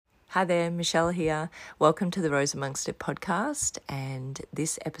Hi there, Michelle here. Welcome to the Rose Amongst It podcast, and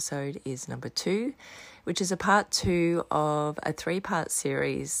this episode is number 2, which is a part 2 of a 3-part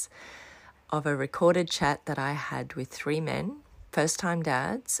series of a recorded chat that I had with 3 men, first-time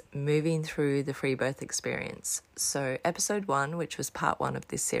dads, moving through the Freebirth experience. So episode 1, which was part 1 of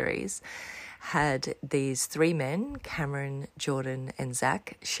this series, had these 3 men, Cameron, Jordan and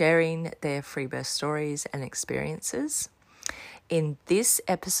Zach, sharing their Freebirth stories and experiences. In this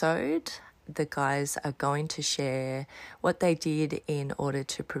episode, the guys are going to share what they did in order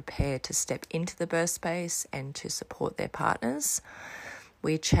to prepare to step into the birth space and to support their partners.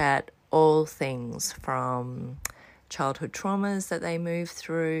 We chat all things from childhood traumas that they moved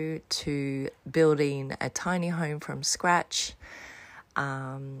through to building a tiny home from scratch,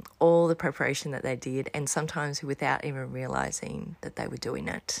 all the preparation that they did, and sometimes without even realizing that they were doing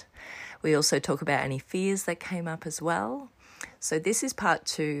it. We also talk about any fears that came up as well. So this is part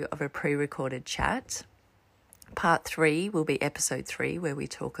 2 of a pre-recorded chat. Part 3 will be episode 3, where we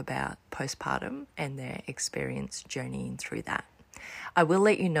talk about postpartum and their experience journeying through that. I will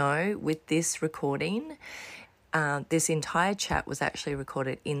let you know with this recording, this entire chat was actually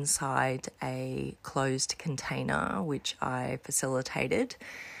recorded inside a closed container, which I facilitated,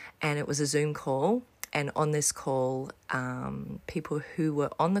 and it was a Zoom call. And on this call, people who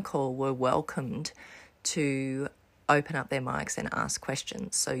were on the call were welcomed to open up their mics and ask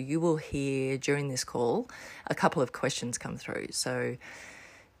questions. So you will hear during this call a couple of questions come through. So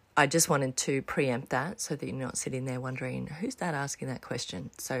I just wanted to preempt that so that you're not sitting there wondering, who's that asking that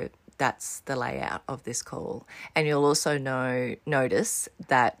question? So that's the layout of this call. And you'll also notice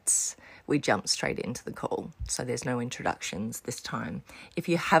that we jump straight into the call. So there's no introductions this time. If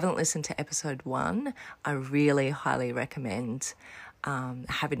you haven't listened to episode 1, I really highly recommend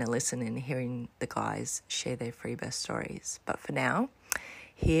having a listen and hearing the guys share their Freebirth stories. But for now,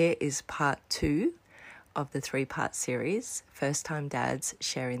 here is part 2 of the 3-part series, first-time dads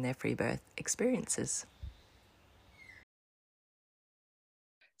sharing their Freebirth experiences.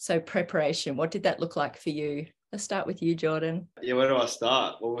 So preparation, what did that look like for you? Let's start with you, Jordan. Yeah, where do I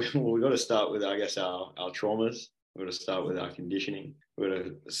start? Well, we've got to start with, I guess, our traumas. We've got to start with our conditioning. We've got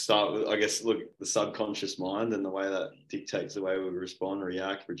to start with, I guess, look, the subconscious mind and the way that dictates the way we respond,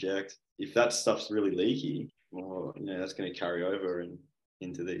 react, project. If that stuff's really leaky, well, that's going to carry over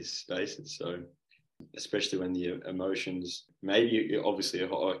into these spaces. So especially when the emotions maybe obviously are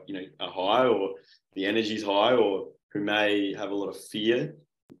high, or the energy's high, or who may have a lot of fear,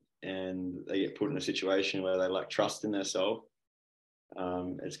 and they get put in a situation where they lack trust in themselves,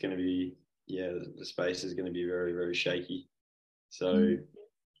 it's going to be, the space is going to be very, very shaky. So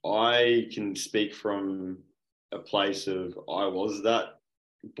I can speak from a place of, I was that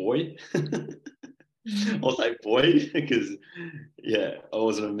boy. I'll say boy because, I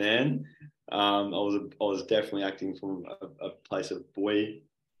wasn't a man. I was definitely acting from a place of boy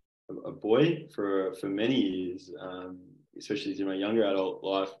for many years, especially through my younger adult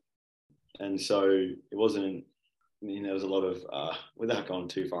life. And so it wasn't, there was a lot of, without going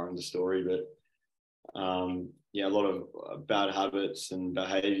too far into the story, but a lot of bad habits and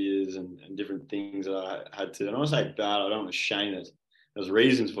behaviors and different things that I had to, and when I say bad, I don't want to shame it. There's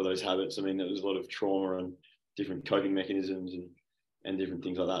reasons for those habits. I mean, there was a lot of trauma and different coping mechanisms and different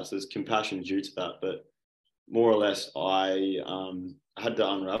things like that. So there's compassion due to that, but more or less I had to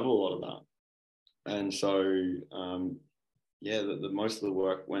unravel a lot of that. And so, the most of the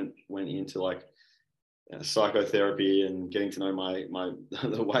work went into like psychotherapy and getting to know my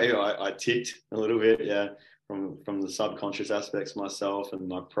the way I ticked a little bit, from the subconscious aspects of myself and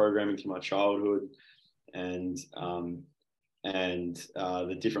my programming through my childhood, and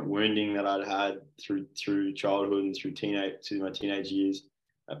the different wounding that I'd had through childhood and through my teenage years,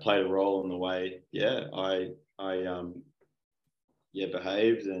 played a role in the way I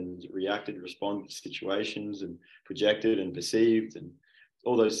behaved and reacted, responded to situations, and projected and perceived and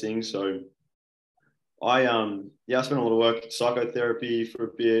all those things. So I spent a lot of work at psychotherapy for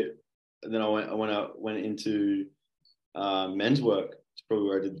a bit, and then I went into men's work. It's probably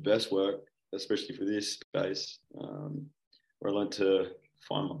where I did the best work, especially for this space, where I learned to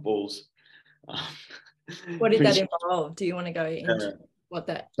find my balls. What did that involve? Do you want to go into what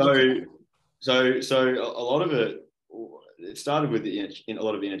that? So a lot of it started with in a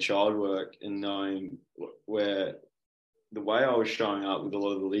lot of inner child work, and knowing where the way I was showing up with a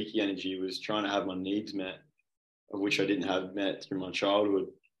lot of the leaky energy was trying to have my needs met, of which I didn't have met through my childhood.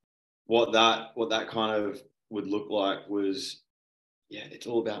 What that kind of would look like was, it's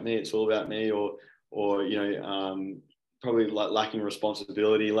all about me. It's all about me, or probably like lacking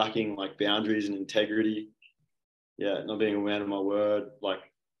responsibility, lacking like boundaries and integrity. Not being a man of my word, like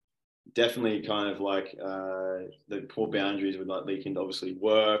definitely kind of like the poor boundaries would like leak into obviously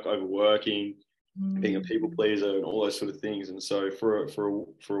work, overworking, being a people pleaser, and all those sort of things. And so for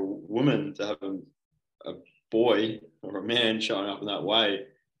a woman to have a boy or a man showing up in that way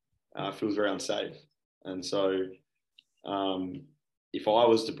feels very unsafe. And so if I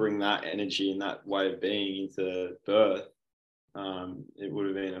was to bring that energy and that way of being into birth, it would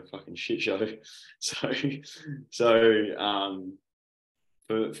have been a fucking shit show. So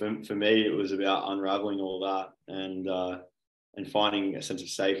for me, it was about unraveling all that and finding a sense of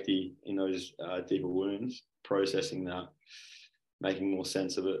safety in those deeper wounds, processing that, making more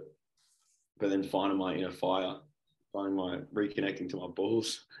sense of it, but then finding my inner fire, reconnecting to my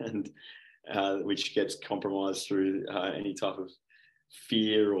balls, and which gets compromised through any type of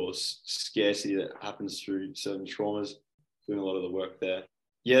fear or scarcity that happens through certain traumas. Doing a lot of the work there.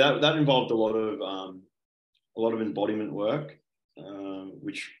 Yeah, that involved a lot of embodiment work,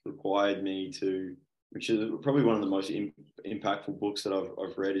 which required me to, which is probably one of the most impactful books that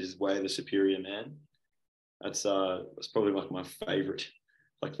I've read, is Way of the Superior Man. That's probably like my favorite,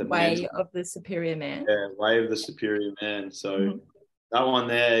 like the Way of the Superior Man. Yeah, Way of the Superior Man. So that one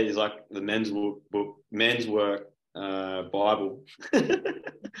there is like the men's work Bible.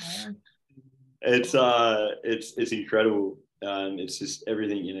 It's incredible. It's just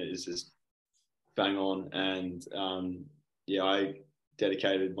everything in it is just bang on, and yeah, I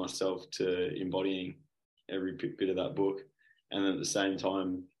dedicated myself to embodying every bit of that book, and at the same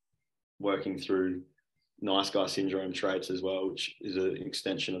time working through nice guy syndrome traits as well, which is an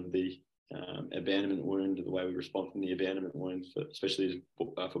extension of the abandonment wound, the way we respond from the abandonment wound, especially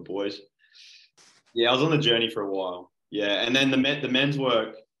for boys. Yeah, I was on the journey for a while. Yeah, and then the men's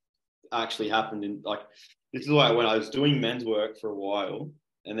work actually happened in like, this is why when I was doing men's work for a while,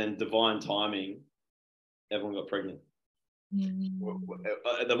 and then divine timing, everyone got pregnant.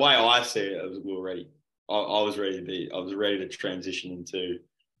 The way I see it, we were ready. I was ready to be. I was ready to transition into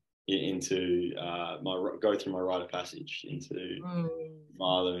go through my rite of passage into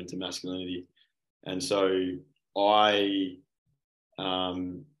father, into masculinity, and so I,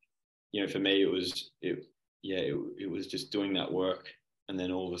 for me it was just doing that work, and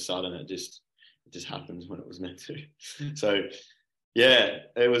then all of a sudden it just happens when it was meant to. So yeah,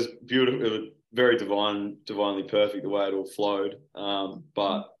 it was beautiful. It was very divinely perfect the way it all flowed.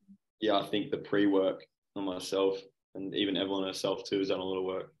 But yeah, I think the pre-work on myself, and even Evelyn herself too, has done a lot of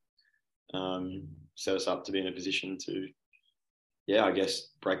work. Set us up to be in a position to, yeah, I guess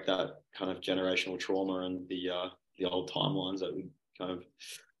break that kind of generational trauma and the old timelines that we kind of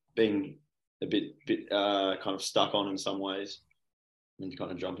being a bit kind of stuck on in some ways, and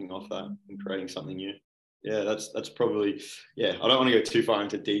kind of jumping off that and creating something new. Yeah, that's probably, yeah. I don't want to go too far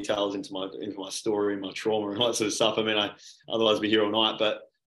into details into my story, my trauma, and all that sort of stuff. I mean, otherwise be here all night.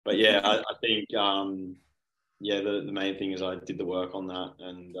 But yeah, I think yeah, the main thing is I did the work on that,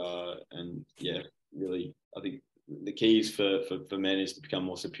 and yeah, really, I think the keys for men is to become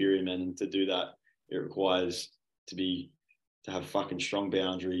more superior men, and to do that, it requires to have fucking strong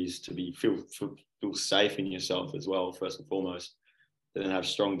boundaries, to feel safe in yourself as well, first and foremost, to then have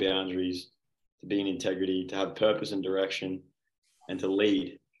strong boundaries, to be in integrity, to have purpose and direction, and to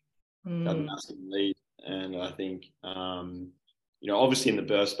lead, to have massive lead. And I think, obviously in the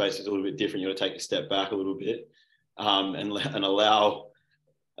birth space it's a little bit different. You got to take a step back a little bit, and allow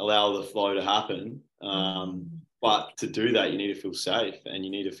the flow to happen. But to do that, you need to feel safe, and you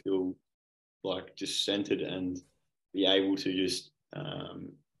need to feel like just centered, and be able to just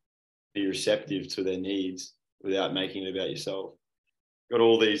be receptive to their needs without making it about yourself. Got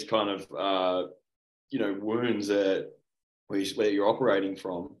all these kind of wounds that where you're operating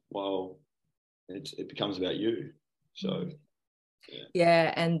from, well, it becomes about you. So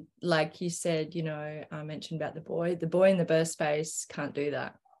yeah, and like you said, I mentioned about the boy in the birth space can't do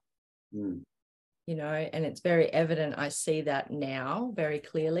that. And it's very evident. I see that now very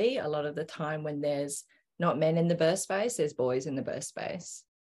clearly. A lot of the time when there's not men in the birth space, there's boys in the birth space.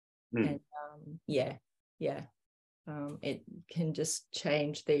 And it can just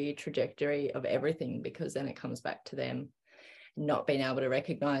change the trajectory of everything, because then it comes back to them not being able to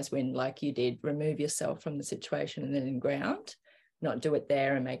recognize when, like you did, remove yourself from the situation and then in ground, not do it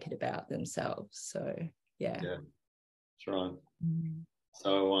there and make it about themselves. So yeah, that's right.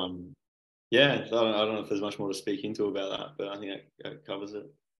 So yeah, I don't know if there's much more to speak into about that, but I think that covers it.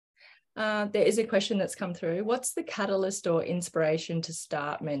 There is a question that's come through. What's the catalyst or inspiration to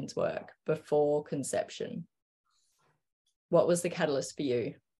start men's work before conception? What was the catalyst for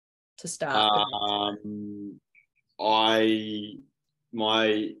you to start? I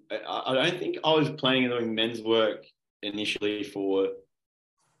don't think I was planning on doing men's work initially for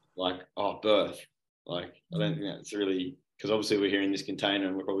like, oh, birth. Like, I don't think that's really, because obviously we're here in this container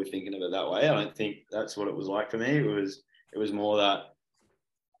and we're probably thinking of it that way. I don't think that's what it was like for me. It was more that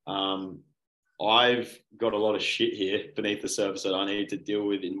I've got a lot of shit here beneath the surface that I need to deal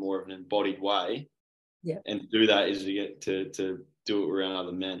with in more of an embodied way. Yeah. And to do that is to get to do it around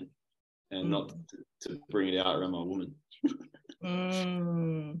other men and not to bring it out around my woman.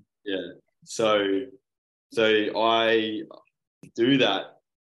 Yeah. So I do that.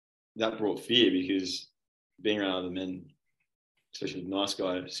 That brought fear because being around other men, especially with nice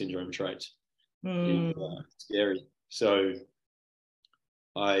guy syndrome traits, is scary. So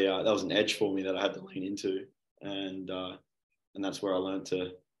that was an edge for me that I had to lean into, and that's where I learned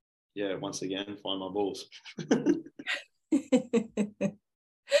to, once again, find my balls.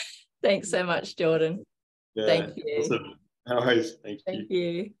 Thanks so much, Jordan. Yeah, thank you. Awesome. No worries. Thank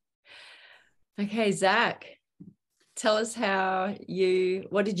you. Okay, Zach, tell us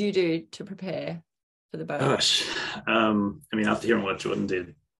what did you do to prepare for the birth? Gosh, I mean, after hearing what Jordan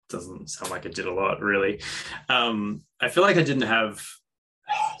did, doesn't sound like it did a lot, really. I feel like I didn't have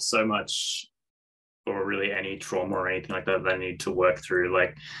so much or really any trauma or anything like that I need to work through.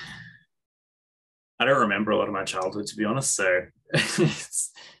 Like, I don't remember a lot of my childhood, to be honest, so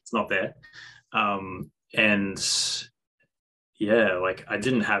it's not there. And yeah, like, I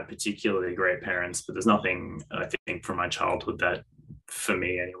didn't have particularly great parents, but there's nothing, I think, from my childhood that, for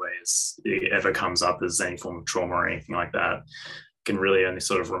me anyways, it ever comes up as any form of trauma or anything like that. I can really only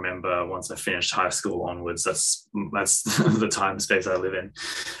sort of remember once I finished high school onwards. That's the time space I live in.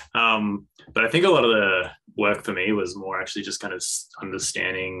 But I think a lot of the work for me was more actually just kind of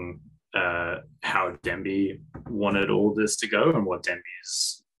understanding how Demby wanted all this to go and what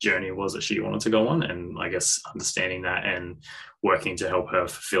Demby's journey was that she wanted to go on, and I guess understanding that and working to help her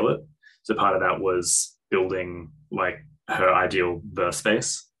fulfill it. So part of that was building like her ideal birth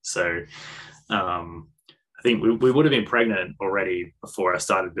space. So I think we would have been pregnant already before I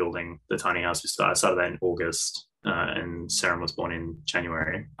started building the tiny house. I started that in August, and Sarah was born in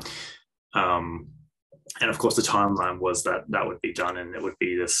January. And of course, the timeline was that would be done and it would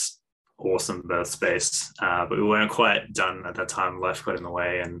be this awesome birth space. But we weren't quite done at that time. Life got in the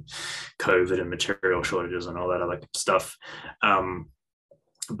way, and COVID and material shortages and all that other stuff.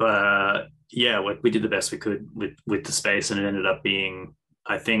 But yeah, we did the best we could with the space, and it ended up being,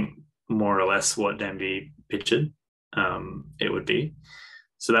 I think, more or less what Demby pictured it would be.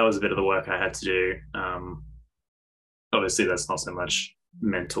 So that was a bit of the work I had to do. Obviously, that's not so much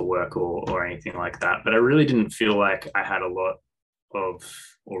mental work or anything like that, but I really didn't feel like I had a lot of,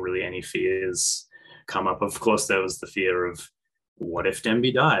 or really any fears come up. Of course, there was the fear of, what if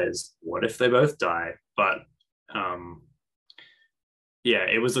Demby dies? What if they both die? But yeah,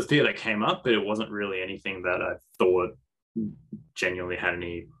 it was a fear that came up, but it wasn't really anything that I thought genuinely had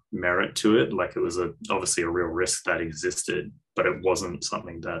any merit to it. Like, it was obviously a real risk that existed, but it wasn't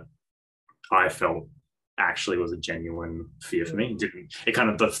something that I felt actually was a genuine fear for me. It kind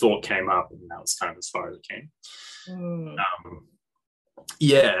of, the thought came up, and that was kind of as far as it came.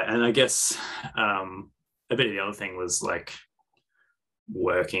 Yeah, and I guess a bit of the other thing was like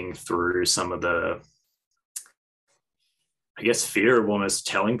working through some of the, I guess, fear of almost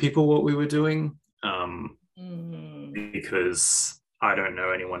telling people what we were doing, because I don't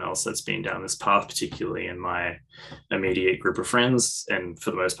know anyone else that's been down this path, particularly in my immediate group of friends. And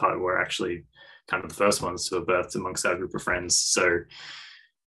for the most part, we're actually kind of the first ones to have birthed amongst our group of friends. So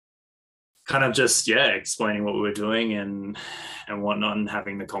kind of just, explaining what we were doing and whatnot, and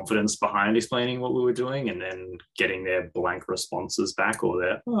having the confidence behind explaining what we were doing, and then getting their blank responses back, or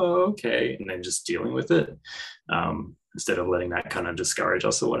their, oh, okay, and then just dealing with it, instead of letting that kind of discourage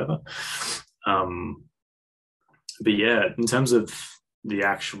us or whatever. But yeah, in terms of the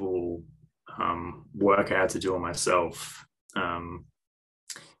actual work I had to do on myself, I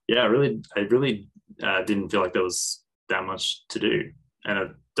really didn't feel like there was that much to do. And I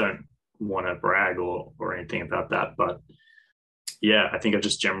don't want to brag or anything about that, but yeah, I think I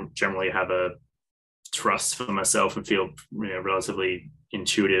just generally have a trust for myself and feel relatively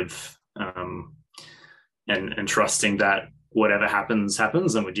intuitive, and trusting that whatever happens,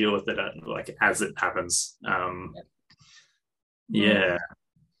 and we deal with it like as it happens. Yeah.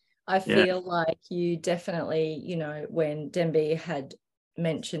 I feel like you definitely, when Demby had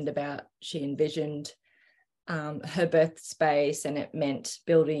mentioned about, she envisioned her birth space, and it meant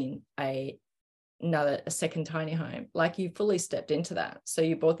building a second tiny home, like, you fully stepped into that. So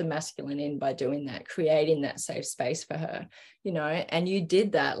you brought the masculine in by doing that, creating that safe space for her, and you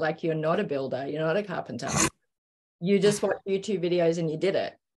did that. Like, you're not a builder, you're not a carpenter. You just watched YouTube videos and you did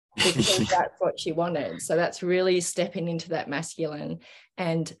it. because that's what she wanted. So that's really stepping into that masculine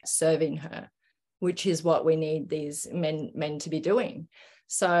and serving her, which is what we need these men to be doing.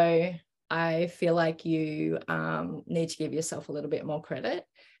 So I feel like you need to give yourself a little bit more credit.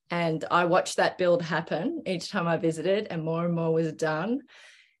 And I watched that build happen each time I visited, and more was done.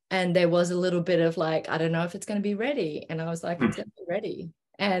 And there was a little bit of like, I don't know if it's going to be ready. And I was like, it's going to be ready.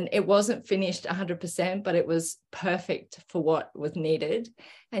 And it wasn't finished 100%, but it was perfect for what was needed.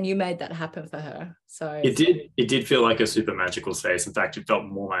 And you made that happen for her. So it did feel like a super magical space. In fact, it felt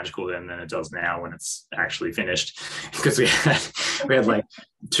more magical then than it does now when it's actually finished, because we had like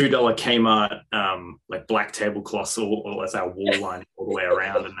 $2 Kmart like black tablecloths all as our wall line all the way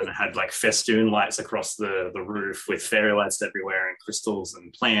around, and then it had like festoon lights across the roof with fairy lights everywhere and crystals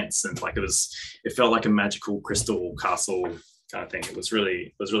and plants, and like it felt like a magical crystal castle kind of thing. It was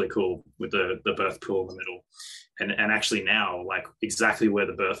really cool with the birth pool in the middle. And actually now, like exactly where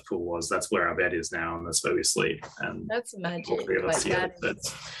the birth pool was, that's where our bed is now, and that's where we sleep. And that's magic. Like that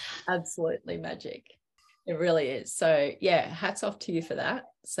is absolutely magic. It really is. So yeah, hats off to you for that.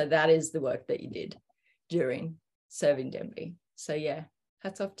 So that is the work that you did during serving Denby. So yeah,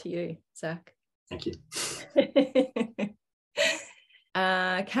 hats off to you, Zach. Thank you.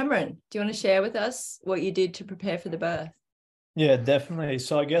 Cameron, do you want to share with us what you did to prepare for the birth? Yeah, definitely.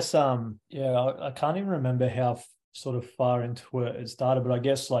 So I guess, I can't even remember how sort of far into it started, but I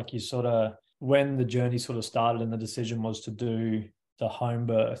guess like you sort of, when the journey sort of started and the decision was to do the home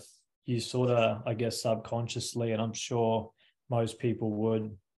birth, you sort of, I guess, subconsciously, and I'm sure most people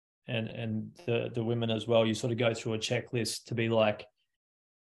would, and the women as well, you sort of go through a checklist to be like,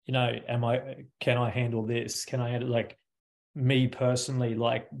 you know, can I handle this? Can I handle, like, me personally,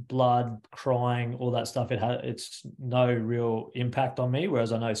 like blood, crying, all that stuff, it's no real impact on me,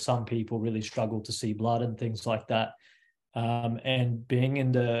 whereas I know some people really struggle to see blood and things like that. And being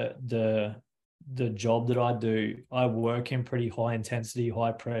in the job that I do, I work in pretty high intensity,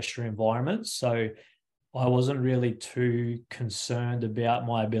 high pressure environments, so I wasn't really too concerned about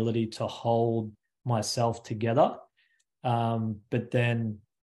my ability to hold myself together. But then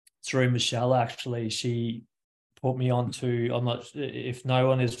through Michelle, actually, she put me onto, I'm not, if no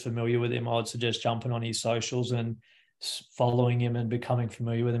one is familiar with him, I would suggest jumping on his socials and following him and becoming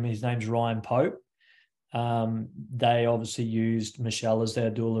familiar with him. His name's Ryan Pope. They obviously used Michelle as their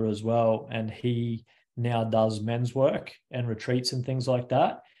doula as well, and he now does men's work and retreats and things like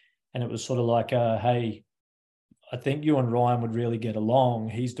that. And it was sort of like, hey, I think you and Ryan would really get along.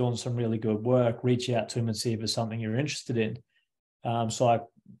 He's doing some really good work. Reach out to him and see if it's something you're interested in. So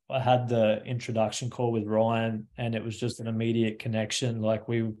I had the introduction call with Ryan, and it was just an immediate connection. Like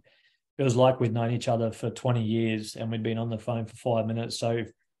it was like we'd known each other for 20 years and we'd been on the phone for 5 minutes. So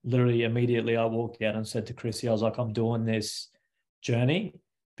literally immediately I walked out and said to Chrissy, I was like, I'm doing this journey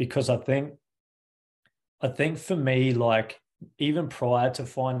because I think for me, like even prior to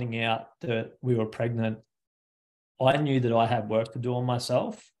finding out that we were pregnant, I knew that I had work to do on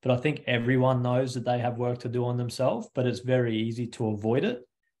myself, but I think everyone knows that they have work to do on themselves, but it's very easy to avoid it,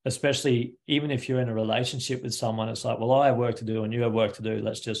 especially even if you're in a relationship with someone. It's like, well, I have work to do and you have work to do.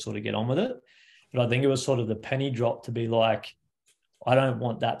 Let's just sort of get on with it. But I think it was sort of the penny drop to be like, I don't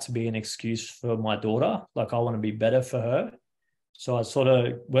want that to be an excuse for my daughter. Like I want to be better for her. So I sort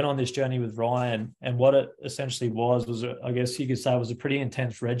of went on this journey with Ryan, and what it essentially was, I guess you could say, it was a pretty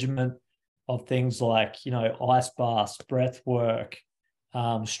intense regimen of things like, you know, ice baths, breath work,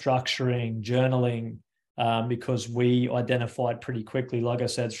 structuring, journaling, because we identified pretty quickly, like I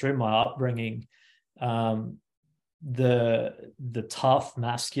said, through my upbringing, the tough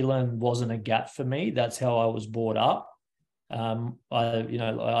masculine wasn't a gap for me. That's how I was brought up.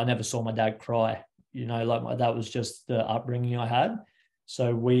 I never saw my dad cry, that was just the upbringing I had.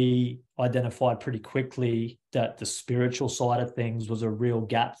 So we identified pretty quickly that the spiritual side of things was a real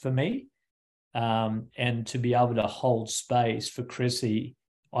gap for me. And to be able to hold space for Chrissy,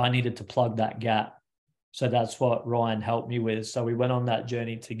 I needed to plug that gap. So that's what Ryan helped me with. So we went on that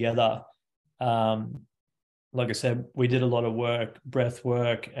journey together. Like I said, we did a lot of work, breath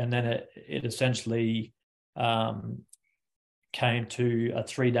work, and then it essentially came to a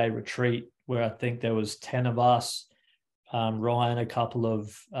 3-day retreat where I think there was 10 of us, Ryan, a couple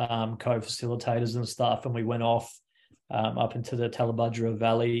of co-facilitators and stuff, and we went off up into the Talabudgera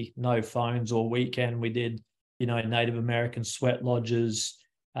Valley, no phones all weekend. We did, Native American sweat lodges,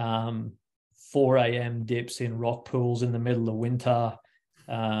 4 a.m. dips in rock pools in the middle of winter,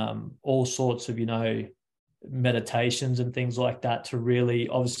 all sorts of, meditations and things like that to really,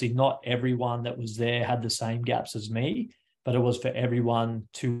 obviously not everyone that was there had the same gaps as me, but it was for everyone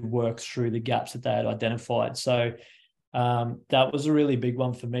to work through the gaps that they had identified. So That was a really big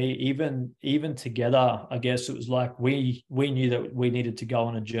one for me. Even together, I guess it was like we knew that we needed to go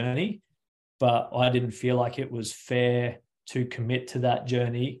on a journey, but I didn't feel like it was fair to commit to that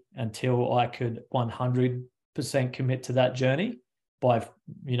journey until I could 100% commit to that journey by,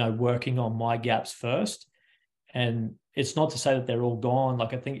 working on my gaps first. And it's not to say that they're all gone.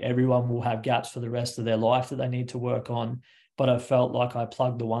 Like, I think everyone will have gaps for the rest of their life that they need to work on. But I felt like I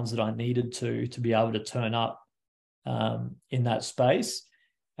plugged the ones that I needed to be able to turn up in that space.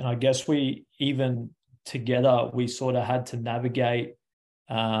 And I guess we, even together, we sort of had to navigate,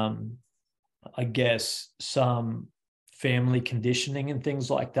 I guess, some family conditioning and things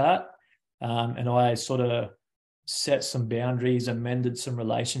like that. And I sort of set some boundaries and mended some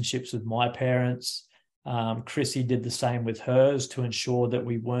relationships with my parents. Chrissy did the same with hers to ensure that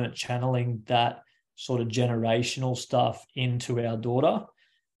we weren't channeling that sort of generational stuff into our daughter.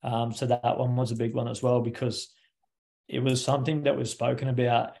 So that one was a big one as well, because it was something that was spoken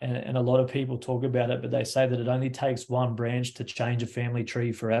about, and a lot of people talk about it, but they say that it only takes one branch to change a family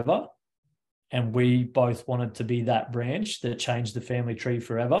tree forever. And we both wanted to be that branch that changed the family tree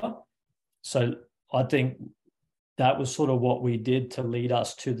forever. So I think that was sort of what we did to lead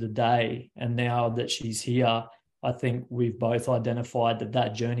us to the day. And now that she's here, I think we've both identified that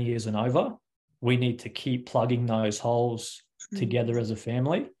that journey isn't over. We need to keep plugging those holes together as a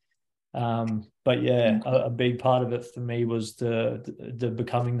family. But yeah, a big part of it for me was the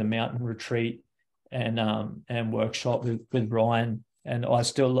becoming the mountain retreat and workshop with Brian. And I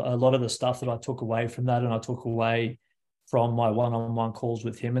still, a lot of the stuff that I took away from that, and I took away from my one-on-one calls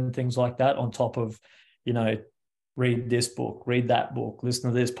with him and things like that, on top of, read this book, read that book,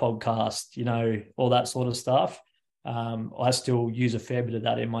 listen to this podcast, all that sort of stuff. I still use a fair bit of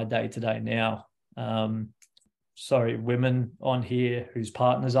that in my day-to-day now. Women on here whose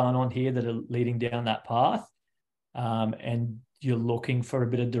partners aren't on here that are leading down that path, and you're looking for a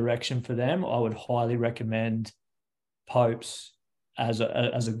bit of direction for them, I would highly recommend Popes as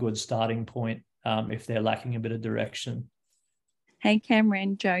a good starting point if they're lacking a bit of direction. Hey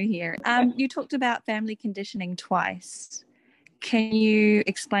Cameron, Joe here. You talked about family conditioning twice. Can you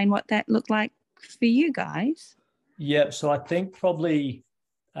explain what that looked like for you guys? Yeah, so I think probably,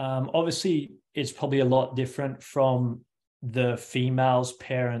 obviously, it's probably a lot different from the female's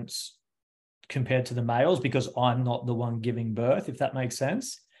parents compared to the males, because I'm not the one giving birth, if that makes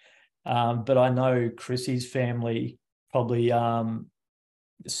sense. But I know Chrissy's family probably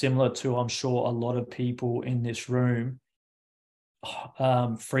similar to, I'm sure, a lot of people in this room.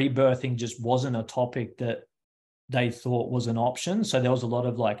 Free birthing just wasn't a topic that they thought was an option. So there was a lot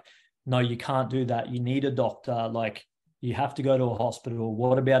of like, no, you can't do that. You need a doctor. Like, you have to go to a hospital.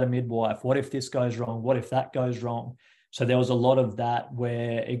 What about a midwife? What if this goes wrong? What if that goes wrong? So there was a lot of that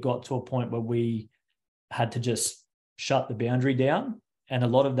where it got to a point where we had to just shut the boundary down. And a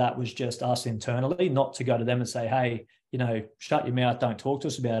lot of that was just us internally, not to go to them and say, hey, shut your mouth, don't talk to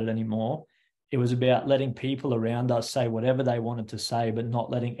us about it anymore. It was about letting people around us say whatever they wanted to say, but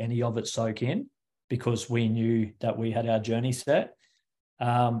not letting any of it soak in, because we knew that we had our journey set.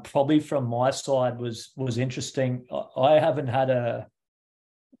 Probably from my side was interesting. I haven't had a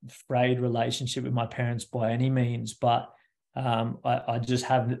frayed relationship with my parents by any means, but I just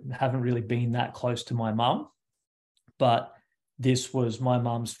haven't really been that close to my mum. But this was my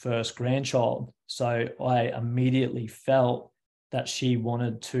mum's first grandchild, so I immediately felt that she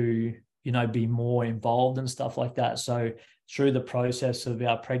wanted to, be more involved and stuff like that. So through the process of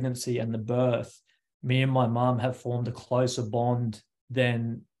our pregnancy and the birth, me and my mum have formed a closer bond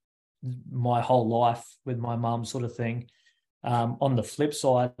than my whole life with my mum, sort of thing. On the flip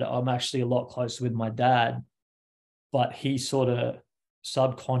side, I'm actually a lot closer with my dad, but he sort of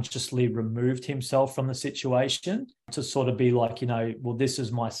subconsciously removed himself from the situation to sort of be like, well, this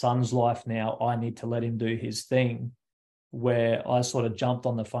is my son's life now. I need to let him do his thing. Where I sort of jumped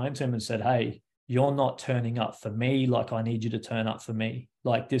on the phone to him and said, hey, you're not turning up for me like I need you to turn up for me.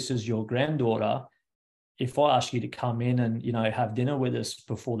 Like, this is your granddaughter. If I ask you to come in and, have dinner with us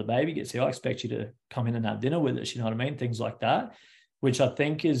before the baby gets here, I expect you to come in and have dinner with us, you know what I mean? Things like that, which I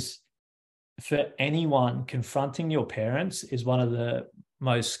think is, for anyone, confronting your parents is one of the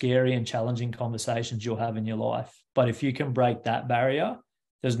most scary and challenging conversations you'll have in your life. But if you can break that barrier,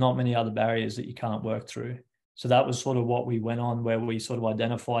 there's not many other barriers that you can't work through. So that was sort of what we went on, where we sort of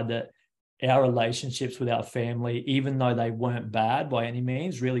identified that our relationships with our family, even though they weren't bad by any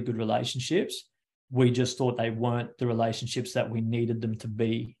means, really good relationships, we just thought they weren't the relationships that we needed them to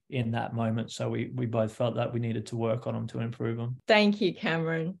be in that moment. So we both felt that we needed to work on them to improve them. Thank you,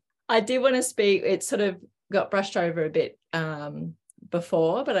 Cameron. I did want to speak, it sort of got brushed over a bit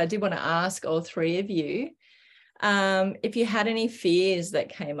before, but I did want to ask all three of you, If you had any fears that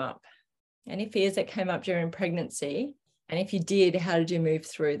came up during pregnancy, and if you did, how did you move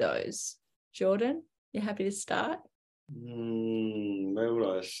through those? Jordan, you happy to start? Where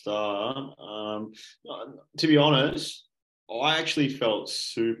would I start? To be honest, I actually felt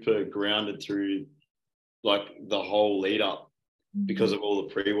super grounded through like the whole lead up because of all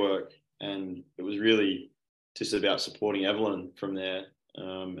the pre-work, and it was really just about supporting Evelyn from there.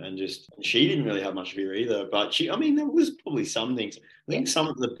 And she didn't really have much fear either, but there was probably some things. I think some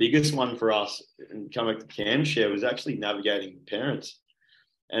of the biggest one for us, and coming back to Cam share, was actually navigating parents.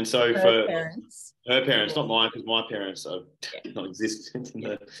 And so her parents, not mine, because my parents are not existent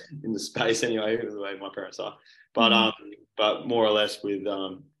in the space anyway, the way my parents are. But more or less with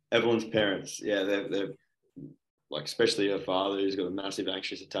Evelyn's parents, they're like, especially her father, who's got a massive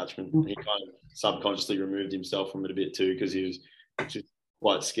anxious attachment. He kind of subconsciously removed himself from it a bit too, because he was just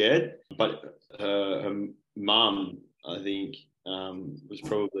quite scared. But her mum, I think, was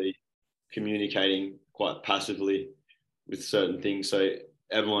probably communicating quite passively with certain things. So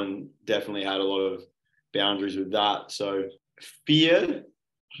Evelyn definitely had a lot of boundaries with that. So fear, I don't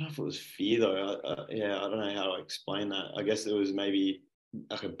know if it was fear though. I don't know how to explain that. I guess it was maybe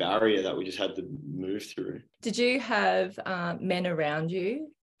like a barrier that we just had to move through. Did you have men around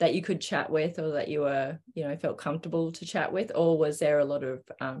you that you could chat with, or that you were, felt comfortable to chat with, or was there a lot of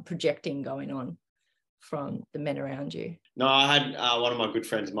projecting going on from the men around you? No, I had one of my good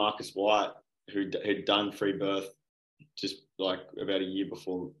friends, Marcus White, who'd done Freebirth just like about a year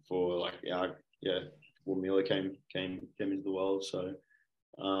before Mila came into the world. So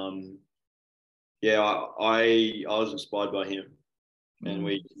I was inspired by him, and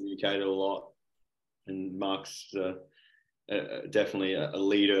we communicated a lot. And Mark's definitely a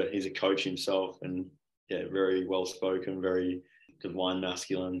leader. He's a coach himself, and very well spoken, very divine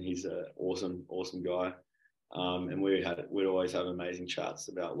masculine. He's an awesome guy. And we'd always have amazing chats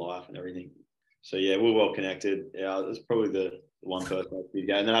about life and everything. So we're well connected. That's probably the one person I did.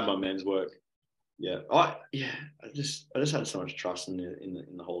 And then I had my men's work. I just had so much trust in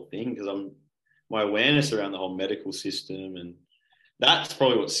the whole thing, because my awareness around the whole medical system, and that's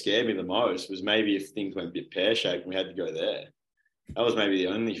probably what scared me the most, was maybe if things went a bit pear-shaped and we had to go there. That was maybe the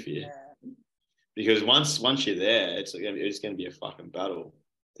only fear. Because once you're there, it's going to be a fucking battle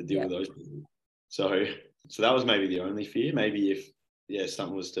to deal with those people. So that was maybe the only fear. Maybe if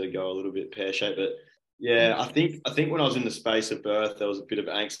something was to go a little bit pear-shaped. But I think when I was in the space of birth, there was a bit of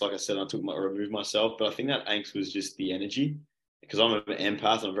angst. Like I said, I removed myself, but I think that angst was just the energy, because I'm an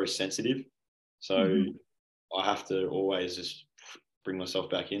empath and I'm very sensitive. So I have to always just bring myself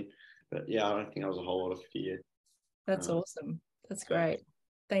back in. But I don't think that was a whole lot of fear. That's awesome. That's great.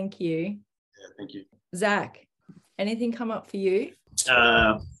 Thank you. Yeah, thank you. Zach, anything come up for you?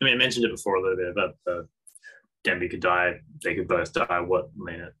 I mentioned it before a little bit about Denby could die, they could both die. That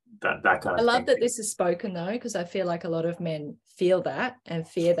kind of thing. I love that this is spoken though, because I feel like a lot of men feel that and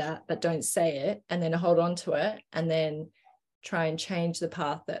fear that, but don't say it, and then hold on to it, and then try and change the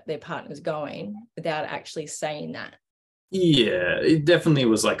path that their partner's going without actually saying that. Yeah, it definitely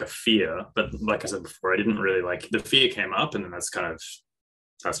was like a fear, but like I said before, I didn't really the fear came up, and then that's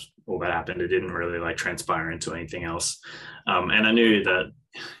all that happened. It didn't really transpire into anything else. And I knew that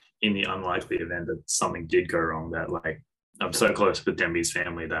in the unlikely event that something did go wrong, that I'm so close with Denby's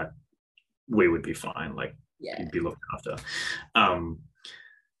family that we would be fine. We'd be looked after.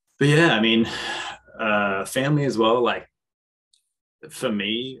 But family as well. For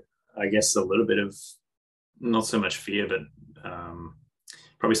me, I guess a little bit of not so much fear, but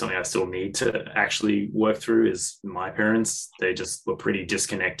probably something I still need to actually work through is my parents. They just were pretty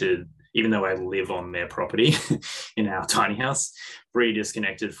disconnected, even though I live on their property in our tiny house, pretty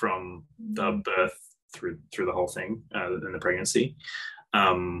disconnected from the birth through the whole thing and the pregnancy.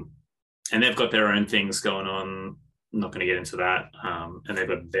 And they've got their own things going on. I'm not going to get into that. And they've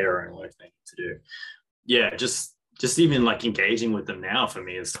got their own work they need to do. Yeah, just even engaging with them now for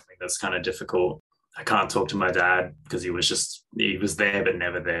me is something that's kind of difficult. I can't talk to my dad because he was there but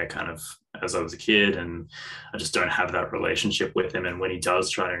never there kind of as I was a kid, and I just don't have that relationship with him. And when he does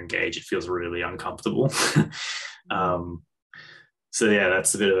try to engage, it feels really uncomfortable. That's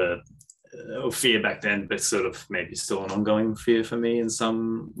a bit of a fear back then, but sort of maybe still an ongoing fear for me in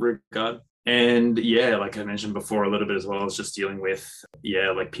some regard. And like I mentioned before a little bit as well, is just dealing with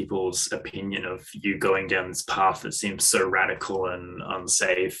people's opinion of you going down this path that seems so radical and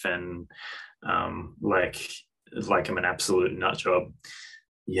unsafe, and like I'm an absolute nut job.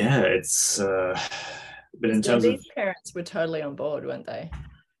 It's but in terms of parents were totally on board, weren't they?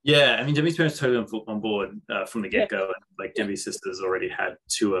 Debbie's parents were totally on board from the get-go. Debbie's sisters already had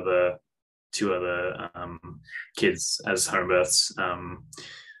two other two other kids as home births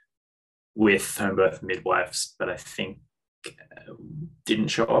with home birth midwives, but I think didn't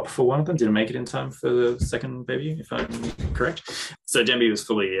show up for one of them, didn't make it in time for the second baby, if I'm correct. So Demby was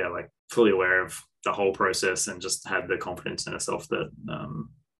fully aware of the whole process and just had the confidence in herself that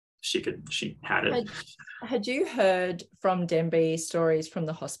she had it. Had you heard from Demby stories from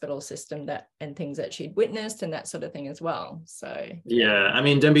the hospital system and things that she'd witnessed and that sort of thing as well? So yeah, I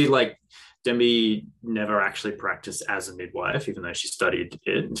mean, Demby never actually practiced as a midwife, even though she studied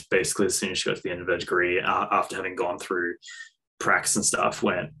it. Basically, as soon as she got to the end of her degree, after having gone through pracs and stuff,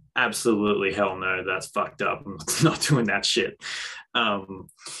 went, absolutely hell no, that's fucked up. I'm not doing that shit.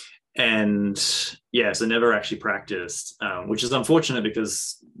 And yeah, so never actually practiced, which is unfortunate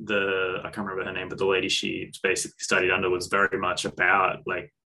because I can't remember her name, but the lady she basically studied under was very much about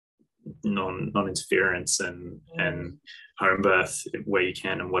like non-interference and home birth where you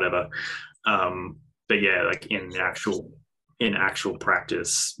can and whatever. But yeah, like in actual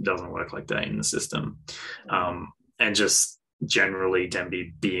practice doesn't work like that in the system. And just generally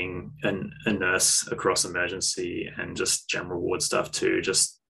Demby being a nurse across emergency and just general ward stuff too,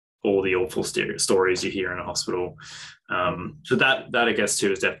 just all the awful stories you hear in a hospital. So that I guess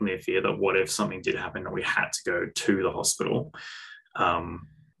too is definitely a fear that what if something did happen that we had to go to the hospital.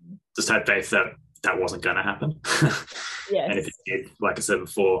 Just had faith that wasn't going to happen. Yes. And if it did, like I said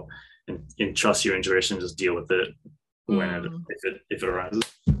before, and trust your intuition, just deal with it if it arises.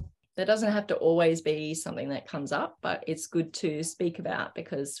 There doesn't have to always be something that comes up, but it's good to speak about,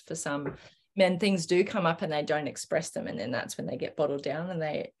 because for some men things do come up and they don't express them, and then that's when they get bottled down and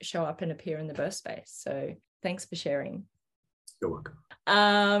they show up and appear in the birth space. So thanks for sharing. You're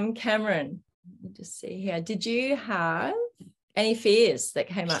welcome. Cameron, let me just see here. Did you have any fears that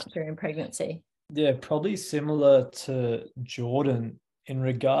came up during pregnancy? Yeah, probably similar to Jordan in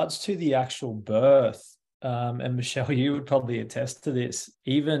regards to the actual birth. And Michelle, you would probably attest to this.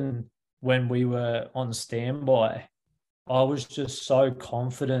 Even when we were on standby, I was just so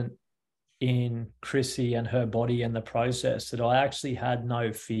confident in Chrissy and her body and the process that I actually had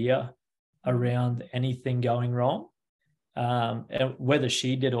no fear around anything going wrong. And whether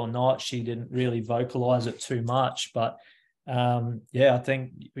she did or not, she didn't really vocalize it too much. But I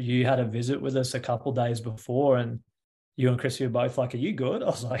think you had a visit with us a couple of days before, and you and Chrissy were both like, "Are you good?" I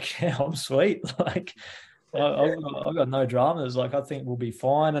was like, "Yeah, I'm sweet." Like, I've got no dramas. Like, I think we'll be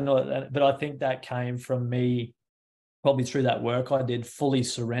fine. But I think that came from me probably through that work I did, fully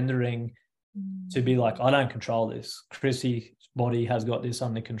surrendering to be like, I don't control this. Chrissy's body has got this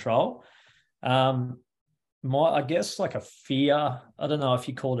under control. I guess like a fear, I don't know if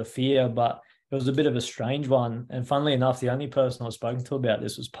you call it a fear, but it was a bit of a strange one. And funnily enough, the only person I've spoken to about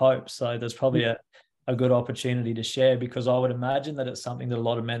this was Pope. So there's probably a good opportunity to share, because I would imagine that it's something that a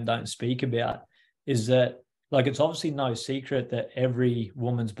lot of men don't speak about, is that, like, it's obviously no secret that every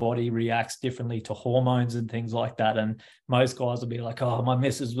woman's body reacts differently to hormones and things like that. And most guys will be like, "Oh, my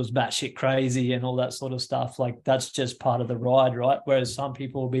missus was batshit crazy," and all that sort of stuff. Like, that's just part of the ride, right? Whereas some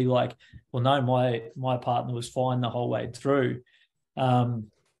people will be like, "Well, no, my partner was fine the whole way through."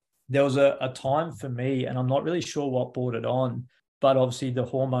 There was a time for me, and I'm not really sure what brought it on, but obviously the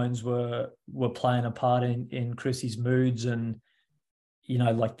hormones were playing a part in Chrissy's moods and, you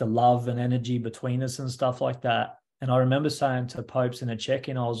know, like the love and energy between us and stuff like that. And I remember saying to Popes in a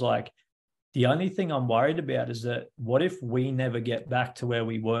check-in, I was like, the only thing I'm worried about is that what if we never get back to where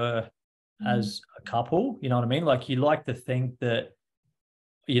we were as a couple? You know what I mean? Like, you like to think that,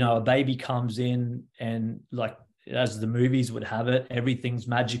 you know, a baby comes in and, like, as the movies would have it, everything's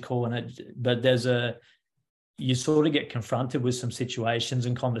magical, but you sort of get confronted with some situations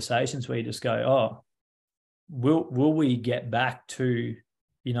and conversations where you just go, "Oh, will we get back to,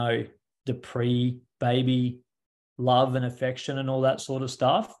 you know, the pre-baby love and affection and all that sort of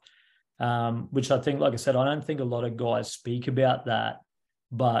stuff?" Which I think, like I said, I don't think a lot of guys speak about that,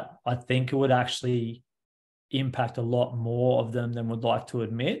 but I think it would actually impact a lot more of them than would like to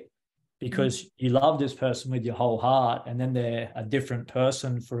admit, because you love this person with your whole heart, and then they're a different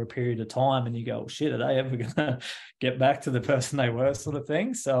person for a period of time, and you go, "Oh, shit, are they ever going to get back to the person they were," sort of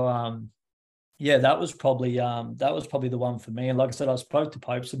thing. So, yeah, that was probably the one for me. And like I said, I spoke to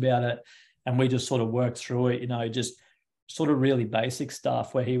Popes about it, and we just sort of worked through it, you know, just sort of really basic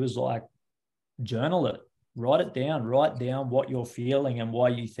stuff where he was like, journal it, write down what you're feeling and why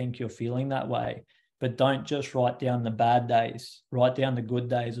you think you're feeling that way. But don't just write down the bad days, write down the good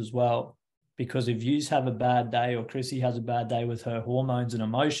days as well. Because if you have a bad day, or Chrissy has a bad day with her hormones and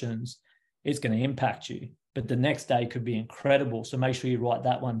emotions, it's going to impact you. But the next day could be incredible. So make sure you write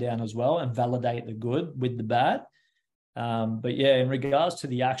that one down as well and validate the good with the bad. But yeah, in regards to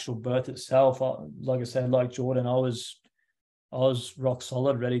the actual birth itself, like I said, like Jordan, I was rock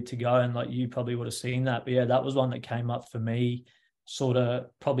solid, ready to go, and like you probably would have seen that. But yeah, that was one that came up for me sort of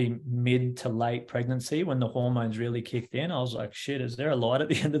probably mid to late pregnancy when the hormones really kicked in. I was like, shit, is there a light at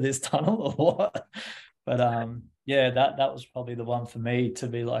the end of this tunnel or what? But yeah, that was probably the one for me to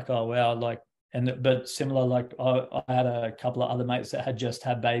be like, oh wow, like, but similar, like I had a couple of other mates that had just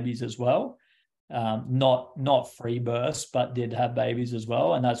had babies as well. Not free births, but did have babies as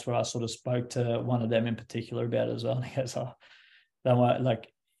well. And that's where I sort of spoke to one of them in particular about it as well. And he goes, oh, don't worry,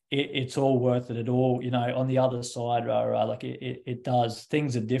 like it's all worth it at all. You know, on the other side, like it does,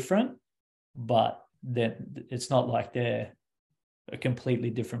 things are different, but then it's not like they're a completely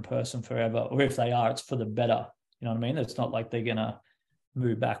different person forever. Or if they are, it's for the better. You know what I mean? It's not like they're going to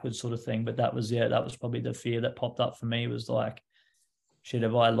move backwards sort of thing. But that was probably the fear that popped up for me, was like, shit,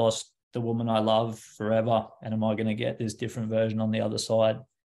 have I lost the woman I love forever? And am I going to get this different version on the other side?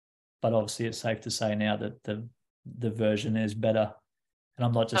 But obviously it's safe to say now that the version is better. And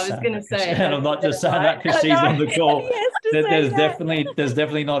I'm not just saying that because she's on the call. There's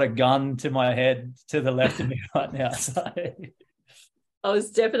definitely not a gun to my head to the left of me right now. So I was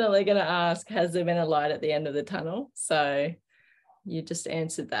definitely going to ask, has there been a light at the end of the tunnel? So you just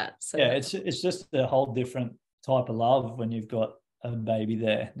answered that. So yeah, it's just a whole different type of love when you've got a baby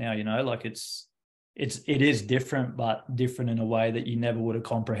there now, you know, like it is different, but different in a way that you never would have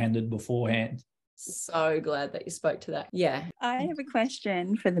comprehended beforehand. So glad that you spoke to that. Yeah. I have a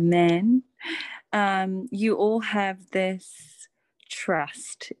question for the men. You all have this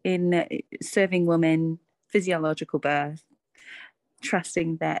trust in serving women physiological birth,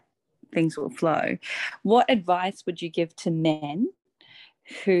 trusting that things will flow. What advice would you give to men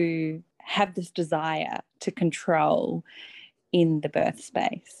who have this desire to control in the birth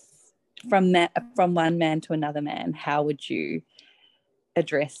space? From one man to another man, how would you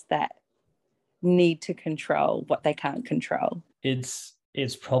address that need to control what they can't control? It's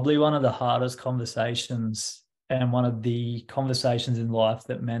probably one of the hardest conversations and one of the conversations in life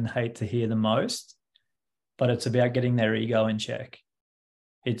that men hate to hear the most, but it's about getting their ego in check.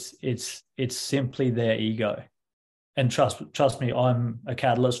 It's simply their ego. And trust me, I'm a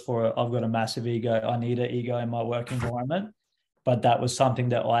catalyst for it. I've got a massive ego. I need an ego in my work environment. But that was something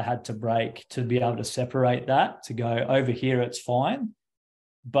that I had to break to be able to separate that, to go over here, it's fine.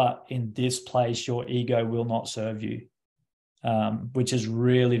 But in this place, your ego will not serve you, which is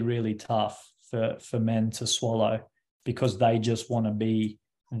really, really tough for men to swallow, because they just want to be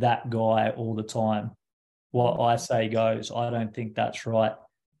that guy all the time. What I say goes. I don't think that's right.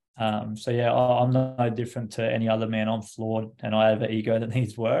 So yeah, I'm no different to any other man. I'm flawed and I have an ego that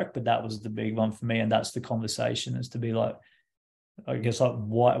needs work, but that was the big one for me. And that's the conversation, is to be like, I guess, like,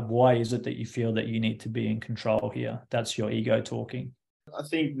 why is it that you feel that you need to be in control here? That's your ego talking. I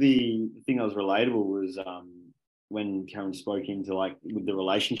think the thing that was relatable was when Karen spoke into, like, with the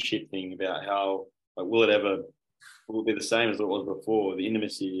relationship thing, about how, like, will it be the same as it was before, the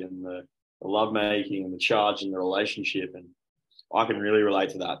intimacy and the love making and the charge in the relationship. And I can really relate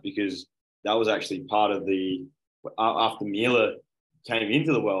to that, because that was actually part of after Mila came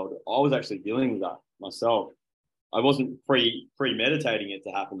into the world, I was actually dealing with that myself. I wasn't premeditating it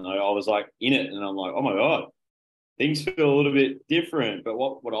to happen though. I was like in it, and I'm like, oh my God, things feel a little bit different. But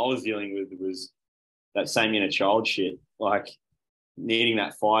what I was dealing with was that same inner child shit, like needing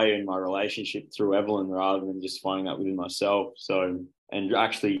that fire in my relationship through Evelyn rather than just finding that within myself. So, and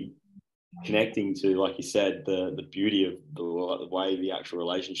actually connecting to, like you said, the beauty of the way the actual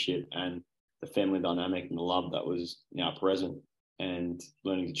relationship and the family dynamic and the love that was now present, and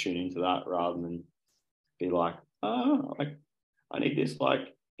learning to tune into that rather than be like, oh, like I need this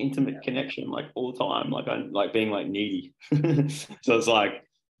like intimate connection like all the time, like I'm like being like needy. So it's like,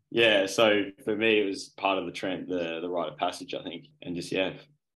 yeah. So for me, it was part of the trend, the rite of passage, I think, and just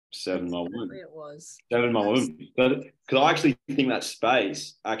serving my woman. It was serving my woman, but because I actually think that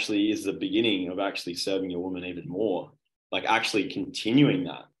space actually is the beginning of actually serving your woman even more, like actually continuing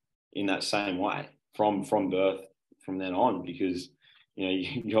that in that same way from birth from then on, because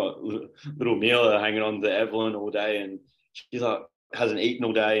you got little Mila hanging on to Evelyn all day, and she's like hasn't eaten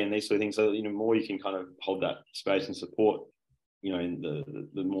all day, and these sort of things. So more you can kind of hold that space and support. In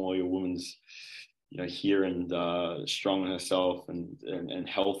the more your woman's here and strong in herself and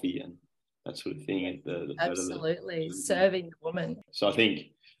healthy and that sort of thing. The absolutely serving the woman. So I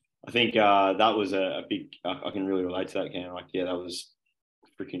think that was a big. I can really relate to that, Cam. Like, yeah, that was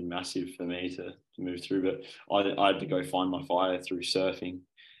freaking massive for me to move through. But I had to go find my fire through surfing,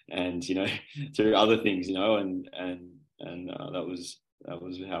 and through other things, and that was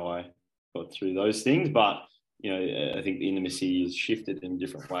how I got through those things. But you know, I think the intimacy is shifted in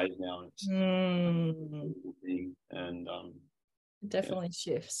different ways now. It's and it definitely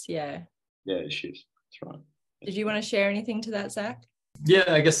shifts. Yeah. Yeah, it shifts. That's right. Did you want to share anything to that, Zach? Yeah,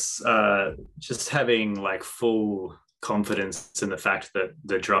 I guess just having like full confidence in the fact that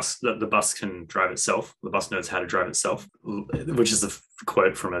the bus can drive itself. The bus knows how to drive itself, which is a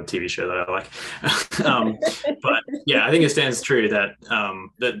quote from a TV show that I like. But yeah, I think it stands true that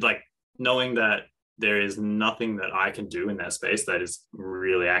that like knowing that there is nothing that I can do in that space that is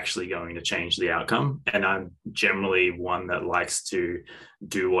really actually going to change the outcome. And I'm generally one that likes to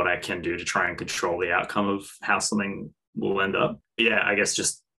do what I can do to try and control the outcome of how something will end up. Yeah, I guess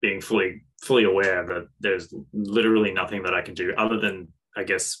just being fully aware that there's literally nothing that I can do other than, I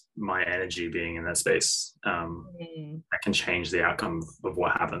guess, my energy being in that space that can change the outcome of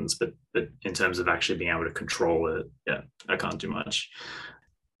what happens. But in terms of actually being able to control it, yeah, I can't do much.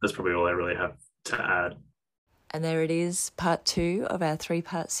 That's probably all I really have to add. And there it is, part 2 of our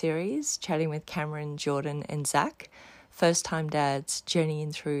 3-part series, chatting with Cameron, Jordan and Zach, first-time dads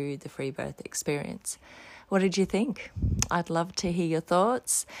journeying through the Freebirth experience. What did you think? I'd love to hear your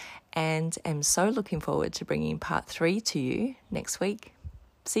thoughts and am so looking forward to bringing part 3 to you next week.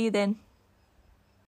 See you then.